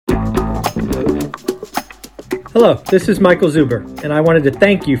Hello, this is Michael Zuber, and I wanted to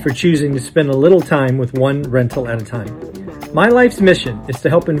thank you for choosing to spend a little time with one rental at a time. My life's mission is to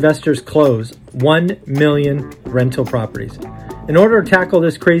help investors close 1 million rental properties. In order to tackle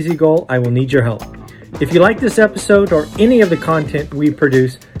this crazy goal, I will need your help. If you like this episode or any of the content we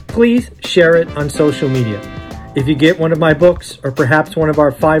produce, please share it on social media. If you get one of my books or perhaps one of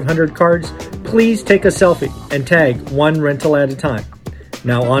our 500 cards, please take a selfie and tag one rental at a time.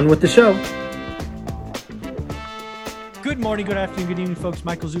 Now on with the show. Good morning, good afternoon, good evening, folks.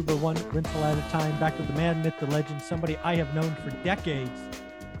 Michael Zuber, one rental at a time, back with the man, myth, the legend, somebody I have known for decades.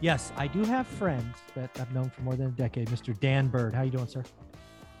 Yes, I do have friends that I've known for more than a decade. Mr. Dan Bird, how you doing, sir?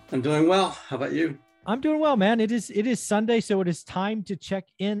 I'm doing well. How about you? I'm doing well, man. It is Sunday, so it is time to check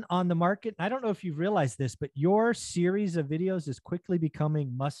in on the market. I don't know if you've realized this, but your series of videos is quickly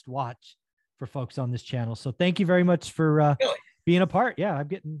becoming must watch for folks on this channel. So thank you very much for being a part. Yeah,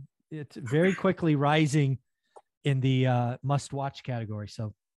 it's very quickly rising in the must watch category.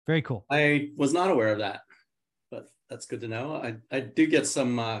 So very cool. I was not aware of that, but that's good to know. I do get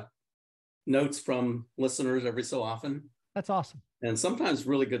some notes from listeners every so often. That's awesome. And sometimes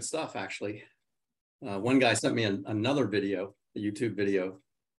really good stuff, actually. One guy sent me another video, a YouTube video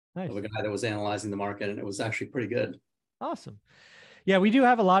of a guy that was analyzing the market, and it was actually pretty good. Awesome. Yeah, we do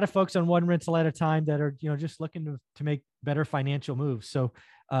have a lot of folks on one rental at a time that are, just looking to make better financial moves. So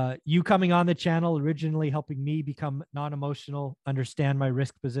you coming on the channel, originally helping me become non-emotional, understand my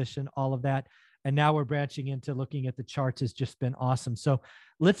risk position, all of that. And now we're branching into looking at the charts has just been awesome. So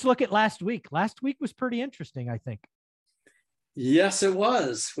let's look at last week. Last week was pretty interesting, I think. Yes, it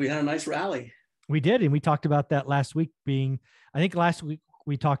was. We had a nice rally. We did. And we talked about that last week I think last week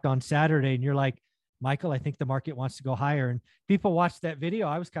we talked on Saturday and you're like, Michael, I think the market wants to go higher. And people watched that video.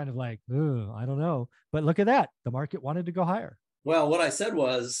 I was kind of like, I don't know. But look at that. The market wanted to go higher. Well, what I said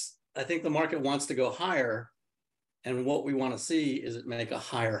was, I think the market wants to go higher. And what we want to see is it make a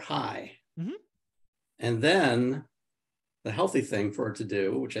higher high. Mm-hmm. And then the healthy thing for it to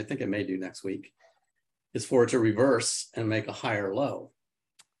do, which I think it may do next week, is for it to reverse and make a higher low.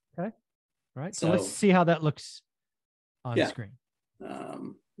 Okay. All right. So let's see how that looks on the screen. Let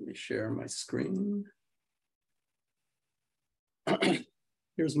me share my screen.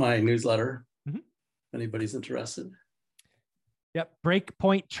 Here's my newsletter. Mm-hmm. If anybody's interested. Yep.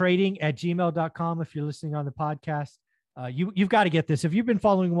 Breakpointtrading@gmail.com. If you're listening on the podcast, you've got to get this. If you've been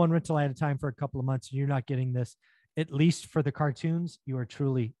following one rental at a time for a couple of months and you're not getting this, at least for the cartoons, you are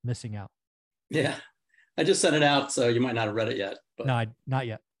truly missing out. Yeah. I just sent it out, so you might not have read it yet. But no, not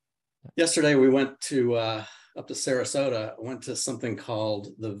yet. Yesterday we went to up to Sarasota. I went to something called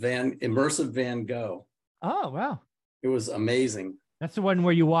the Immersive Van Gogh. Oh, wow. It was amazing. That's the one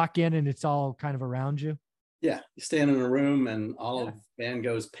where you walk in and it's all kind of around you. Yeah. You stand in a room and all of Van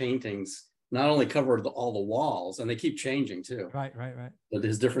Gogh's paintings not only covered all the walls, and they keep changing too. Right. But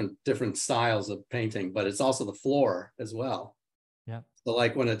there's different styles of painting, but it's also the floor as well. Yeah. So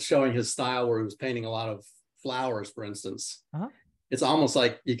like when it's showing his style where he was painting a lot of flowers, for instance, it's almost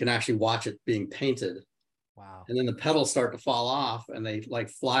like you can actually watch it being painted. Wow. And then the petals start to fall off and they like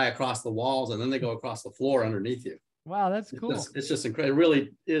fly across the walls and then they go across the floor underneath you. Wow, that's cool. It's just incredible. It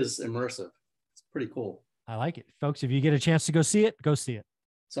really is immersive. It's pretty cool. I like it. Folks, if you get a chance to go see it, go see it.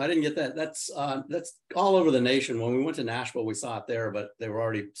 So I didn't get that. That's all over the nation. When we went to Nashville, we saw it there, but they were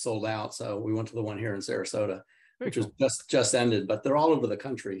already sold out. So we went to the one here in Sarasota, which was just ended, but they're all over the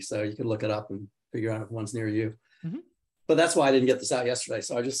country. So you can look it up and figure out if one's near you. Mm-hmm. But that's why I didn't get this out yesterday.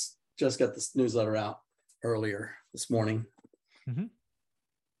 So I just got this newsletter out earlier this morning. Mm-hmm.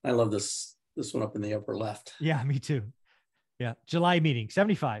 I love this one up in the upper left. Yeah, me too. Yeah. July meeting,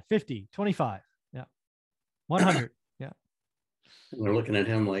 75, 50, 25. Yeah. 100. Yeah. And they're looking at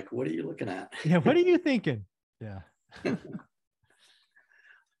him like, what are you looking at? Yeah. What are you thinking? Yeah.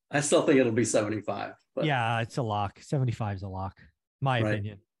 I still think it'll be 75. But yeah, it's a lock. 75 is a lock, my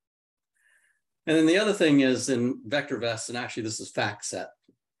opinion. And then the other thing is in VectorVest, and actually this is FactSet.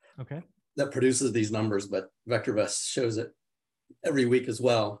 Okay. That produces these numbers, but VectorVest shows it every week as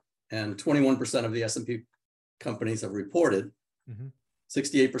well. And 21% of the S&P companies have reported,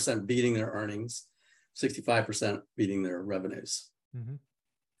 68% beating their earnings, 65% beating their revenues. Mm-hmm.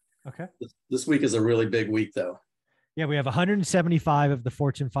 Okay. This week is a really big week, though. Yeah, we have 175 of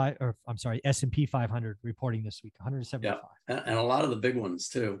the S&P 500 reporting this week. 175. Yeah, and a lot of the big ones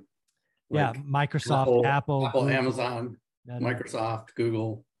too. Like Microsoft, Apple, Google, Amazon, Microsoft,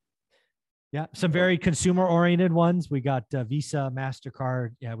 Google. Yeah, some very consumer-oriented ones. We got Visa,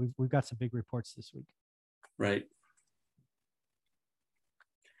 MasterCard. Yeah, we've got some big reports this week. Right.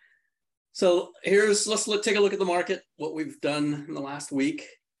 So let's take a look at the market, what we've done in the last week.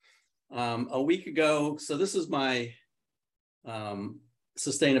 A week ago. So this is my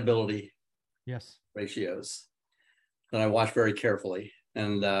sustainability ratios that I watch very carefully.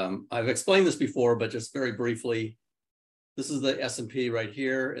 And I've explained this before, but just very briefly, this is the S&P right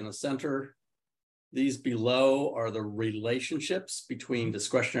here in the center. These below are the relationships between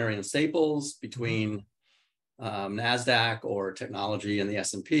discretionary and staples, between NASDAQ or technology and the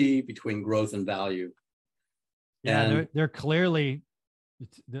S&P, between growth and value. Yeah, and they're clearly,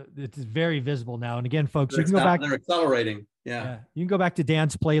 it's very visible now. And again, folks, you can go back. They're accelerating. Yeah. You can go back to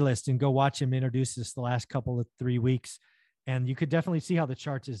Dan's playlist and go watch him introduce this the last couple of 3 weeks. And you could definitely see how the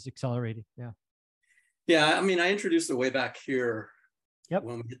chart is accelerating. Yeah. Yeah. I mean, I introduced it way back here. Yep.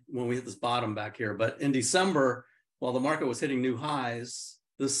 When we hit this bottom back here. But in December, while the market was hitting new highs,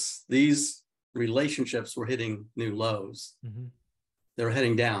 these relationships were hitting new lows. Mm-hmm. They were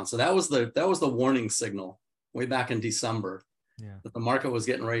heading down. So that was the warning signal way back in December that the market was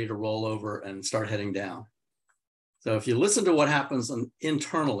getting ready to roll over and start heading down. So if you listen to what happens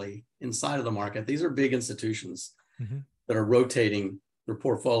internally inside of the market, these are big institutions that are rotating their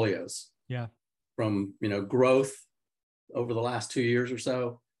portfolios. Yeah. From growth over the last 2 years or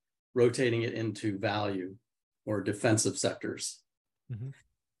so, rotating it into value or defensive sectors. Mm-hmm.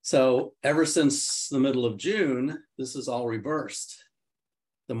 So ever since the middle of June, this is all reversed.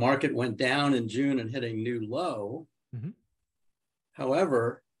 The market went down in June and hit a new low. Mm-hmm.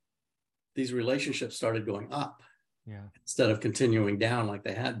 However, these relationships started going up instead of continuing down like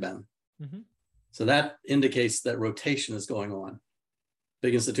they had been. Mm-hmm. So that indicates that rotation is going on.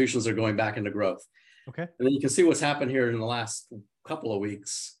 Big institutions are going back into growth. Okay. And then you can see what's happened here in the last couple of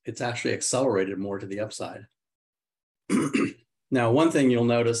weeks. It's actually accelerated more to the upside. Now, one thing you'll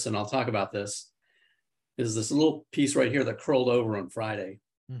notice, and I'll talk about this, is this little piece right here that curled over on Friday.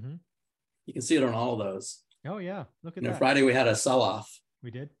 Mm-hmm. You can see it on all of those. Oh, yeah. Look at that. Friday, we had a sell-off.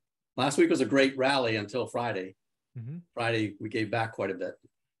 We did. Last week was a great rally until Friday. Mm-hmm. Friday, we gave back quite a bit.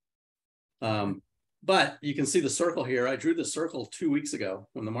 But you can see the circle here. I drew the circle 2 weeks ago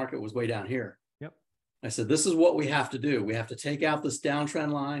when the market was way down here. Yep. I said, this is what we have to do. We have to take out this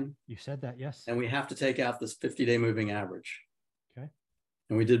downtrend line. You said that, yes. And we have to take out this 50-day moving average. Okay.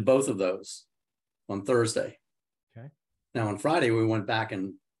 And we did both of those on Thursday. Okay. Now on Friday, we went back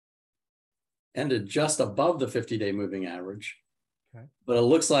and ended just above the 50-day moving average. Okay. But it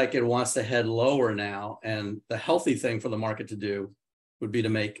looks like it wants to head lower now. And the healthy thing for the market to do would be to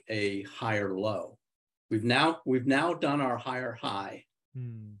make a higher low. We've now done our higher high.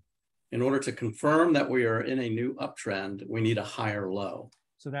 In order to confirm that we are in a new uptrend, we need a higher low.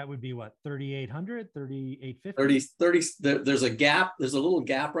 So that would be what, 3,800, 3,850? 30, there's a gap. There's a little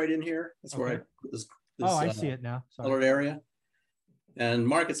gap right in here. That's where I put this I see it now. Colored area. And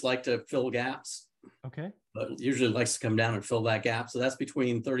markets like to fill gaps. Okay. But usually it likes to come down and fill that gap. So that's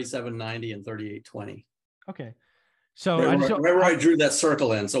between 37.90 and 38.20. Okay. So right where I drew that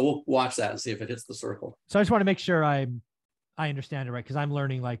circle in. So we'll watch that and see if it hits the circle. So I just want to make sure I understand it right, because I'm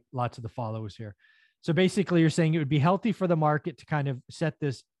learning like lots of the followers here. So basically you're saying it would be healthy for the market to kind of set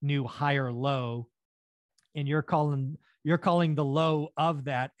this new higher low, and you're calling the low of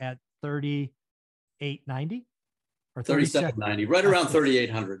that at 38.90 or 37.90, right around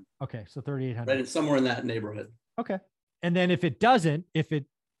 3,800. Okay. So 3,800. Right, somewhere in that neighborhood. Okay. And then if it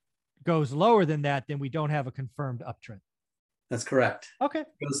goes lower than that, then we don't have a confirmed uptrend. That's correct. Okay.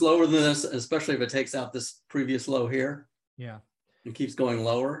 It goes lower than this, especially if it takes out this previous low here. Yeah. It keeps going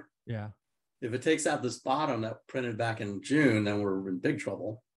lower. Yeah. If it takes out this bottom that printed back in June, then we're in big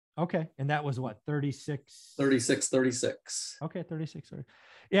trouble. Okay. And that was what, 36? 36. Okay. 36.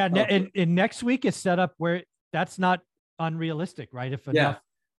 Yeah. And next week is set up where that's not unrealistic, right? If enough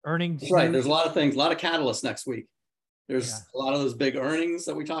earnings. That's right. There's a lot of things, a lot of catalysts next week. There's a lot of those big earnings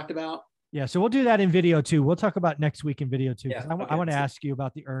that we talked about. Yeah. So we'll do that in video too. We'll talk about next week in video too. Yeah, I want to ask you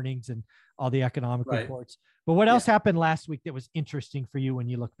about the earnings and all the economic reports. But what else happened last week that was interesting for you when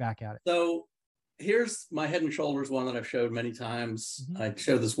you look back at it? So here's my Head and Shoulders one that I've showed many times. I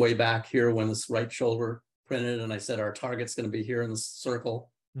showed this way back here when this right shoulder printed, and I said our target's going to be here in this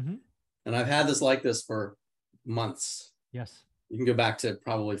circle. Mm-hmm. And I've had this like this for months. Yes. You can go back to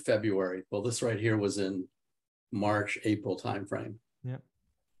probably February. Well, this right here was in March, April timeframe. Yeah.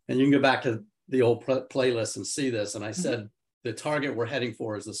 And you can go back to the old playlist and see this. And I said, the target we're heading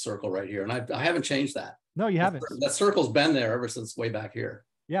for is this circle right here. And I haven't changed that. No, you haven't. That circle's been there ever since way back here.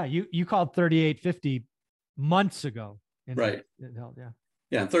 Yeah. You called 38.50 months ago. Right. It held, yeah.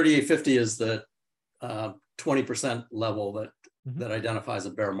 Yeah. And 38.50 is the 20% level that identifies a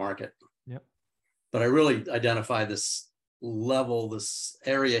bear market. Yep. But I really identify this level, this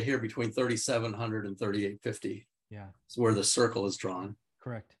area here between 3,700 and 38.50. Yeah. It's where the circle is drawn.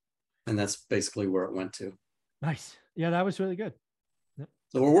 Correct. And that's basically where it went to. Nice. Yeah, that was really good.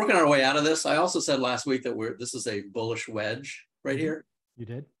 So we're working our way out of this. I also said last week that this is a bullish wedge right here. You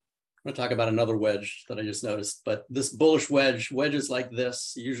did? I'm going to talk about another wedge that I just noticed, but this bullish wedges like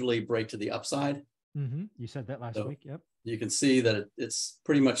this usually break to the upside. You said that last week. Yep. You can see that it's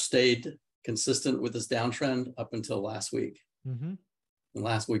pretty much stayed consistent with this downtrend up until last week. And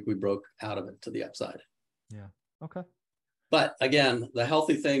last week we broke out of it to the upside. Yeah. Okay. But again, the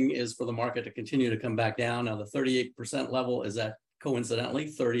healthy thing is for the market to continue to come back down. Now the 38% level is at coincidentally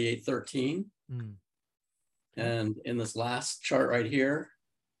 38.13. And in this last chart right here,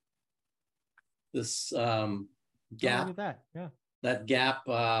 this gap, look at that. Yeah. that gap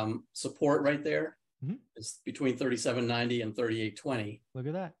support right there is between 37.90 and 38.20. Look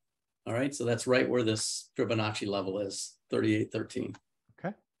at that. All right. So that's right where this Fibonacci level is, 38.13.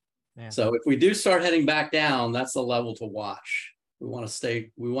 Okay. Man. So if we do start heading back down, that's the level to watch. We want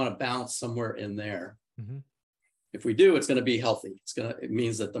to bounce somewhere in there. If we do, it's going to be healthy. It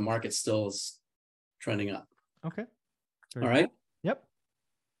means that the market still is trending up. Okay. All right. Yep.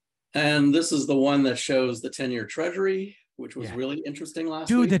 And this is the one that shows the 10-year treasury, which was really interesting last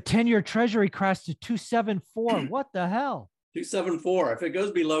week. Dude, the 10-year treasury crashed to 274. What the hell? 274. If it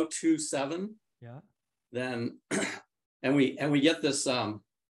goes below 27, then and we get this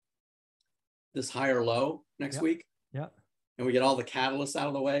this higher low next week. And we get all the catalysts out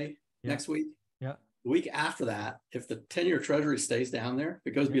of the way next week. The week after that, if the 10-year treasury stays down there,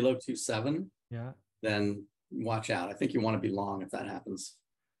 if it goes below 27, then watch out. I think you want to be long if that happens.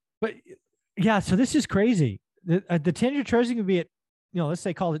 But yeah, so this is crazy. The 10-year treasury could be at, let's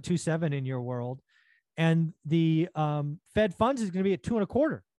say call it 2.7 in your world. And the Fed funds is going to be at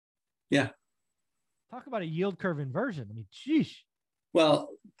 2.25. Yeah. Talk about a yield curve inversion. I mean, sheesh. Well,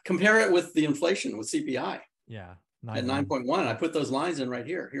 compare it with the inflation with CPI. Yeah. At 9.1. I put those lines in right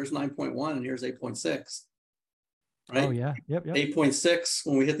here. Here's 9.1 and here's 8.6. Right? Oh, yeah. Yep. 8.6.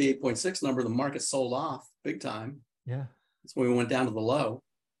 When we hit the 8.6 number, the market sold off big time. Yeah. That's when we went down to the low.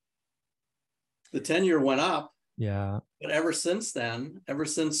 The 10-year went up. Yeah. But ever since then, ever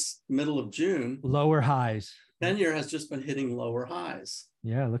since middle of June, lower highs. 10-year has just been hitting lower highs.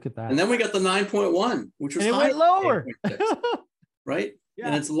 Yeah, look at that. And then we got the 9.1, which was it went lower. Right? Yeah.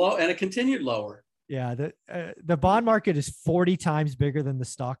 And it's low, and it continued lower. Yeah, the bond market is 40 times bigger than the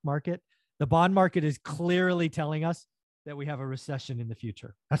stock market. The bond market is clearly telling us that we have a recession in the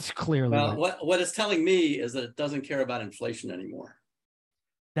future. That's clearly what it's telling me is that it doesn't care about inflation anymore.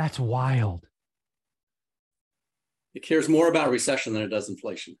 That's wild. It cares more about recession than it does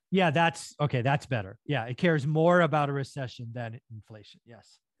inflation. Yeah, that's okay. That's better. Yeah, it cares more about a recession than inflation.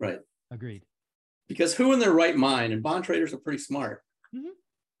 Yes. Right. Agreed. Because who in their right mind, and bond traders are pretty smart,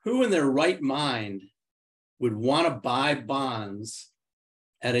 who in their right mind would want to buy bonds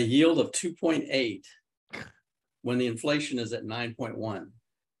at a yield of 2.8 when the inflation is at 9.1?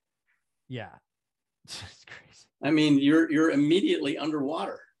 Yeah. It's crazy. I mean, you're immediately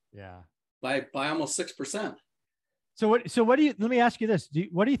underwater. Yeah. By almost 6%. So what do you, let me ask you this.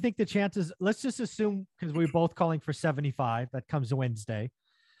 What do you think the chances, let's just assume, because we're both calling for 75, that comes Wednesday,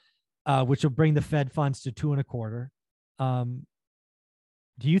 which will bring the Fed funds to 2.25.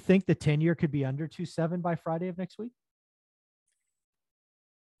 Do you think the 10-year could be under 2.7 by Friday of next week?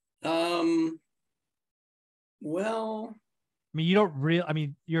 Well, I mean, you don't really, I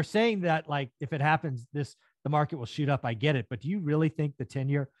mean, you're saying that like, if it happens, the market will shoot up. I get it. But do you really think the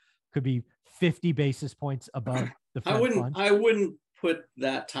 10-year could be 50 basis points above the Fed funds? I wouldn't put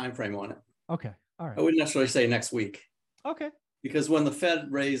that time frame on it. Okay. All right. I wouldn't necessarily say next week. Okay. Because when the Fed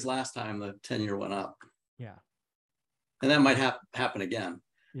raised last time, the 10-year went up. Yeah. And that might happen again.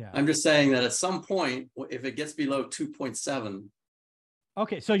 Yeah. I'm just saying that at some point, if it gets below 2.7.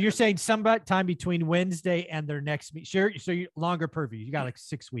 Okay. So you're saying sometime between Wednesday and their next meet. Sure. So you longer purview. You got like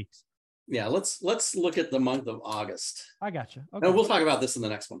 6 weeks. Yeah. Let's look at the month of August. I got you. Okay. And we'll talk about this in the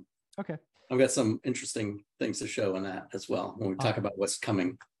next one. Okay. I've got some interesting things to show in that as well when we talk about what's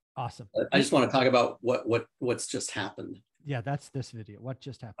coming. Awesome. I just want to talk about what's just happened. Yeah, that's this video. What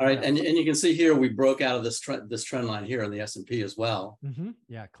just happened? All right, and you can see here we broke out of this trend line here in the S&P as well.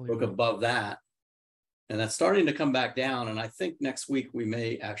 Yeah, clearly. Broke above that, and that's starting to come back down. And I think next week we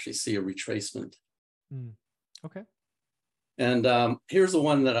may actually see a retracement. Okay. And here's the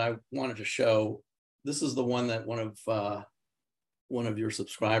one that I wanted to show. This is the one that one of your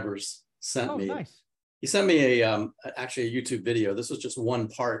subscribers sent me. Nice. He sent me actually a YouTube video. This was just one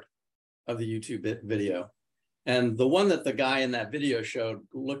part of the YouTube video. And the one that the guy in that video showed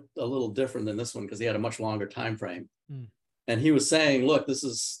looked a little different than this one because he had a much longer time frame. And he was saying, look, this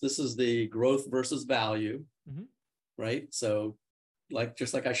is the growth versus value, right? So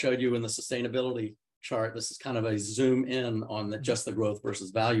just like I showed you in the sustainability chart, this is kind of a zoom in on just the growth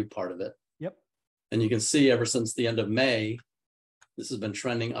versus value part of it. Yep. And you can see ever since the end of May, this has been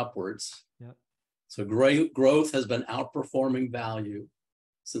trending upwards. Yep. So growth has been outperforming value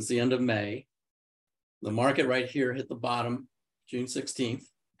since the end of May. The market right here hit the bottom June 16th,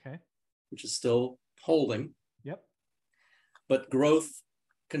 okay, which is still holding. Yep. But growth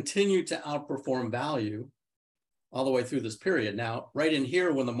continued to outperform value all the way through this period. Now, right in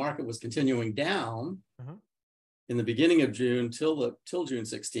here, when the market was continuing down in the beginning of June till June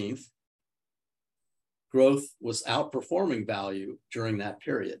 16th, growth was outperforming value during that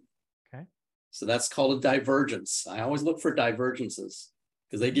period. Okay. So that's called a divergence. I always look for divergences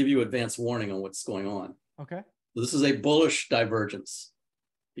because they give you advance warning on what's going on. Okay. So this is a bullish divergence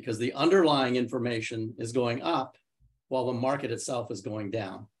because the underlying information is going up while the market itself is going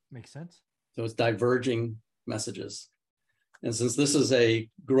down. Makes sense. So it's diverging messages. And since this is a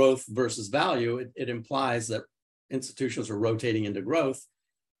growth versus value, it implies that institutions are rotating into growth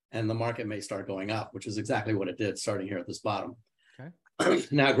and the market may start going up, which is exactly what it did starting here at this bottom. Okay.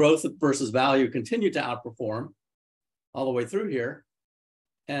 Now, growth versus value continued to outperform all the way through here.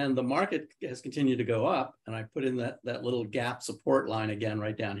 And the market has continued to go up. And I put in that little gap support line again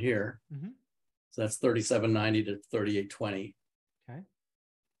right down here. So that's 37.90 to 38.20. Okay.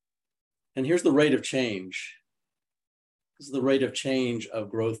 And here's the rate of change. This is the rate of change of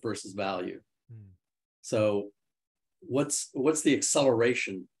growth versus value. So what's the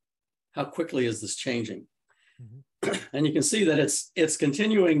acceleration? How quickly is this changing? And you can see that it's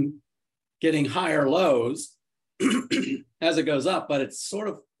continuing getting higher lows as it goes up, but it's sort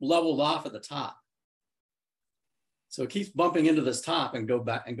of leveled off at the top. So it keeps bumping into this top and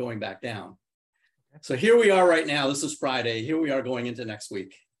going back down. So here we are right now. This is Friday. Here we are going into next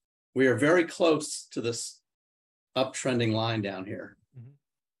week. We are very close to this uptrending line down here.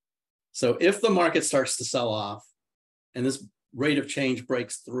 So if the market starts to sell off and this rate of change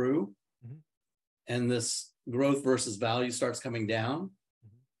breaks through and this growth versus value starts coming down,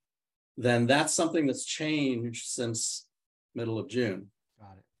 then that's something that's changed since middle of June.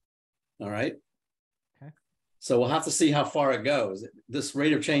 Got it. All right. Okay. So we'll have to see how far it goes. This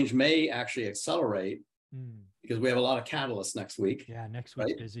rate of change may actually accelerate because we have a lot of catalysts next week. Yeah, next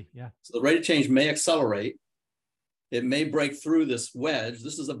week's busy. Yeah. So the rate of change may accelerate. It may break through this wedge.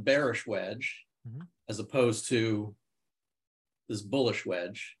 This is a bearish wedge as opposed to this bullish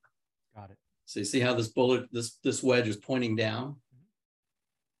wedge. Got it. So you see how this wedge is pointing down,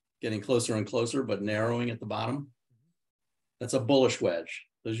 getting closer and closer, but narrowing at the bottom. That's a bullish wedge.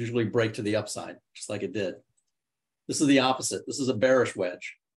 Those usually break to the upside, just like it did. This is the opposite. This is a bearish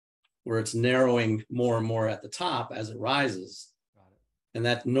wedge where it's narrowing more and more at the top as it rises. Got it. And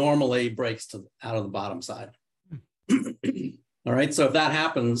that normally breaks out of the bottom side. All right. So if that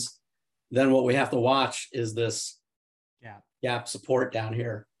happens, then what we have to watch is this gap support down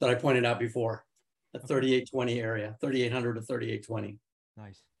here that I pointed out before, at 38.20 area, 3800 to 38.20.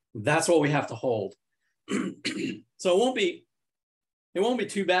 Nice. That's what we have to hold. So it won't be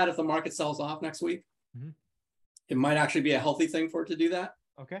too bad if the market sells off next week. It might actually be a healthy thing for it to do that.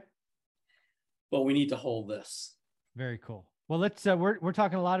 Okay. But we need to hold this. Very cool. Well, let's we're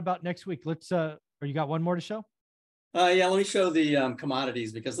talking a lot about next week. Let's or you got one more to show? Yeah, let me show the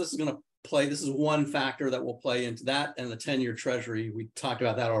commodities because this is going to play. This is one factor that will play into that and the 10-year treasury. We talked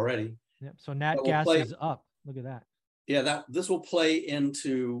about that already. Yep. So nat gas is up. Look at that. Yeah, this will play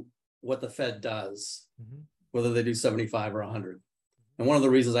into what the Fed does, whether they do 75 or 100. And one of the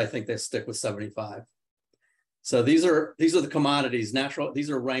reasons I think they stick with 75. So these are the commodities. These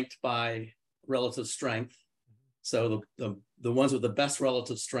are ranked by relative strength. So the ones with the best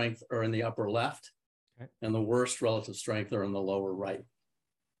relative strength are in the upper left, and the worst relative strength are in the lower right.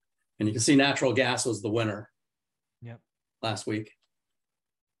 And you can see natural gas was the winner last week,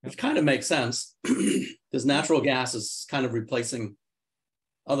 which kind of makes sense because natural gas is kind of replacing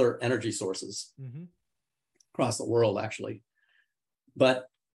other energy sources across the world, actually. But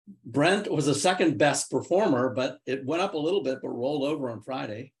Brent was the second best performer, but it went up a little bit, but rolled over on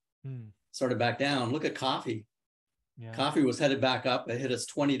Friday, started back down. Look at coffee. Yeah. Coffee was headed back up. It hit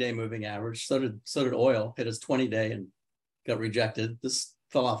its 20-day moving average. So did oil, hit its 20-day and got rejected. This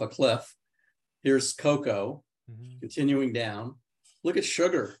fell off a cliff. Here's cocoa continuing down. Look at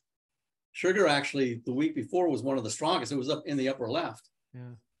sugar. Sugar actually the week before was one of the strongest. It was up in the upper left.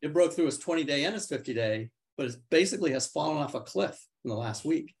 Yeah. It broke through its 20-day and its 50-day, but it basically has fallen off a cliff in the last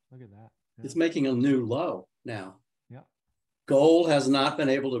week. Look at that. Yeah. It's making a new low now. Yeah. Gold has not been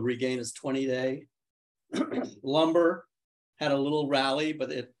able to regain its 20-day. Lumber had a little rally,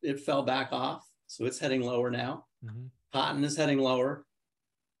 but it fell back off. So it's heading lower now. Cotton is heading lower,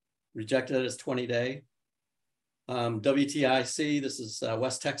 rejected at its 20-day. WTIC, this is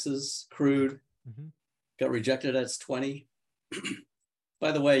West Texas crude, got rejected at its 20.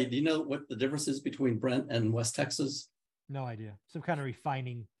 By the way, do you know what the difference is between Brent and West Texas? No idea. Some kind of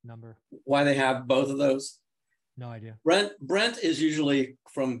refining number. Why they have both of those? No idea. Brent is usually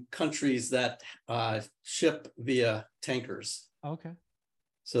from countries that ship via tankers. Okay.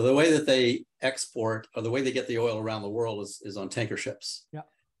 So the way that they export, or the way they get the oil around the world, is on tanker ships. Yeah.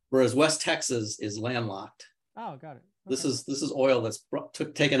 Whereas West Texas is landlocked. Oh, got it. Okay. This is oil that's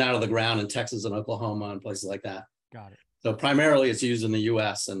taken out of the ground in Texas and Oklahoma and places like that. Got it. So primarily it's used in the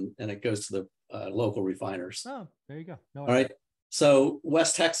U.S. and it goes to the local refiners. Oh, there you go. No All right. So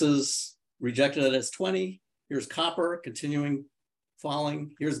West Texas rejected at its 20. Here's copper continuing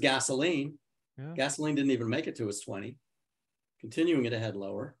falling. Here's gasoline. Yeah. Gasoline didn't even make it to its 20, continuing it ahead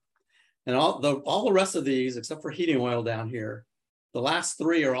lower. And all the rest of these, except for heating oil down here, the last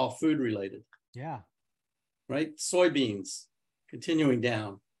three are all food related. Yeah. Right? Soybeans continuing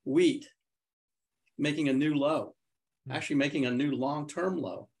down. Wheat making a new low, actually making a new long-term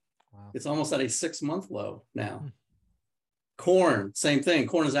low. Wow. It's almost at a 6-month low now. Corn, same thing.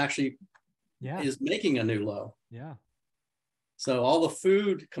 Corn is actually is making a new low. Yeah. So all the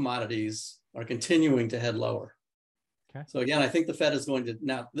food commodities are continuing to head lower. Okay. So again, I think the Fed is going to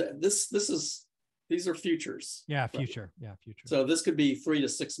now. These are futures. Yeah, future. Right? Yeah, future. So this could be 3 to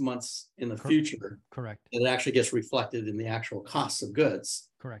 6 months in the future. Correct. It actually gets reflected in the actual costs of goods.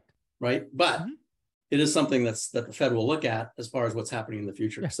 Correct. Right, but it is something that the Fed will look at as far as what's happening in the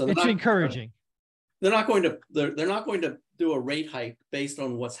future. Yeah, so it's encouraging. They're not going to do a rate hike based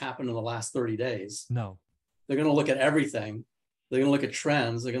on what's happened in the last 30 days. No. They're going to look at everything. They're going to look at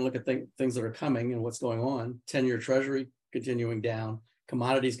trends. They're going to look at things that are coming and what's going on. 10-year Treasury continuing down,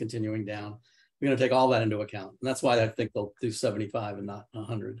 commodities continuing down. We're going to take all that into account. And that's why I think they'll do 75 and not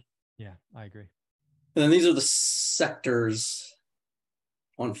 100. Yeah, I agree. And then these are the sectors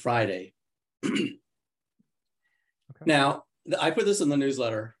on Friday. Okay. Now, I put this in the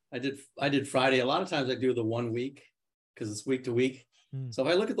newsletter. I did Friday. A lot of times I do the 1 week because it's week to week. So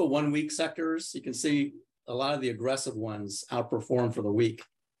if I look at the 1 week sectors, you can see a lot of the aggressive ones outperform for the week,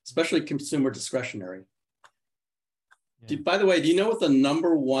 especially consumer discretionary. Yeah. By the way, do you know what the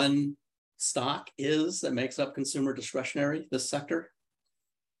number one stock is that makes up consumer discretionary, this sector?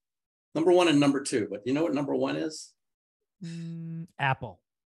 Number one and number two, but you know what number one is? Apple.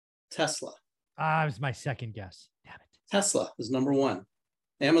 Tesla. It was my second guess. Damn it. Tesla is number one.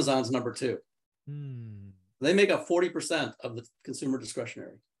 Amazon's number two. They make up 40% of the consumer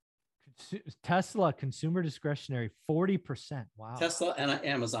discretionary. Tesla, consumer discretionary, 40%. Wow. Tesla and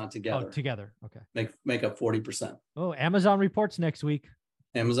Amazon together. Oh, together. Okay. Make up 40%. Oh, Amazon reports next week.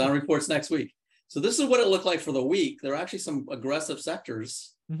 Amazon reports next week. So this is what it looked like for the week. There are actually some aggressive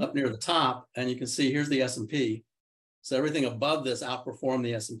sectors up near the top. And you can see here's the S&P. So everything above this outperformed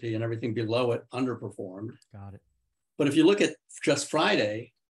the S&P and everything below it underperformed. Got it. But if you look at just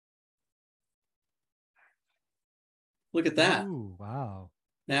Friday, look at that. Ooh, wow.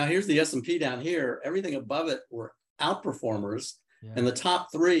 Now here's the S&P down here. Everything above it were outperformers. Yeah. And the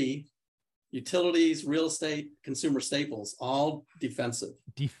top three, utilities, real estate, consumer staples, all defensive.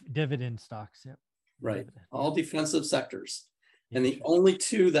 Dividend stocks. Yep. Right. Dividend. All defensive sectors. And the only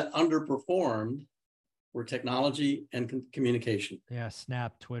two that underperformed were technology and communication. Yeah.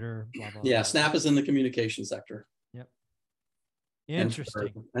 Snap, Twitter, blah, blah, yeah. blah. Snap is in the communication sector. Yep.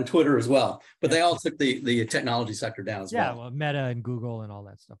 Interesting. And Twitter as well. But they all took the technology sector down as well. Yeah. Well, Meta and Google and all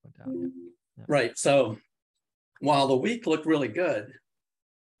that stuff went down. Yeah. Right. So while the week looked really good,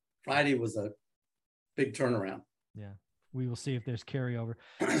 Friday was a big turnaround. Yeah. We will see if there's carryover.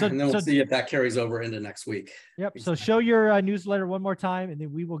 So, and then we'll see if that carries over into next week. Yep. So show your newsletter one more time, and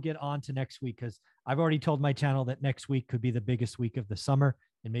then we will get on to next week, because I've already told my channel that next week could be the biggest week of the summer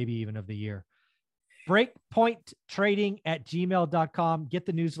and maybe even of the year. breakpointtrading@gmail.com. Get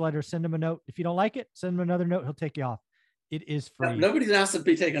the newsletter, send him a note. If you don't like it, send him another note. He'll take you off. It is free. Nobody's asked to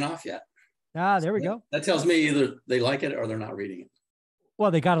be taken off yet. There we go. That tells me either they like it or they're not reading it.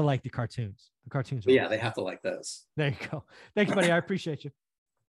 Well, they got to like the cartoons. The cartoons. Yeah, they have to like those. There you go. Thanks, buddy. I appreciate you.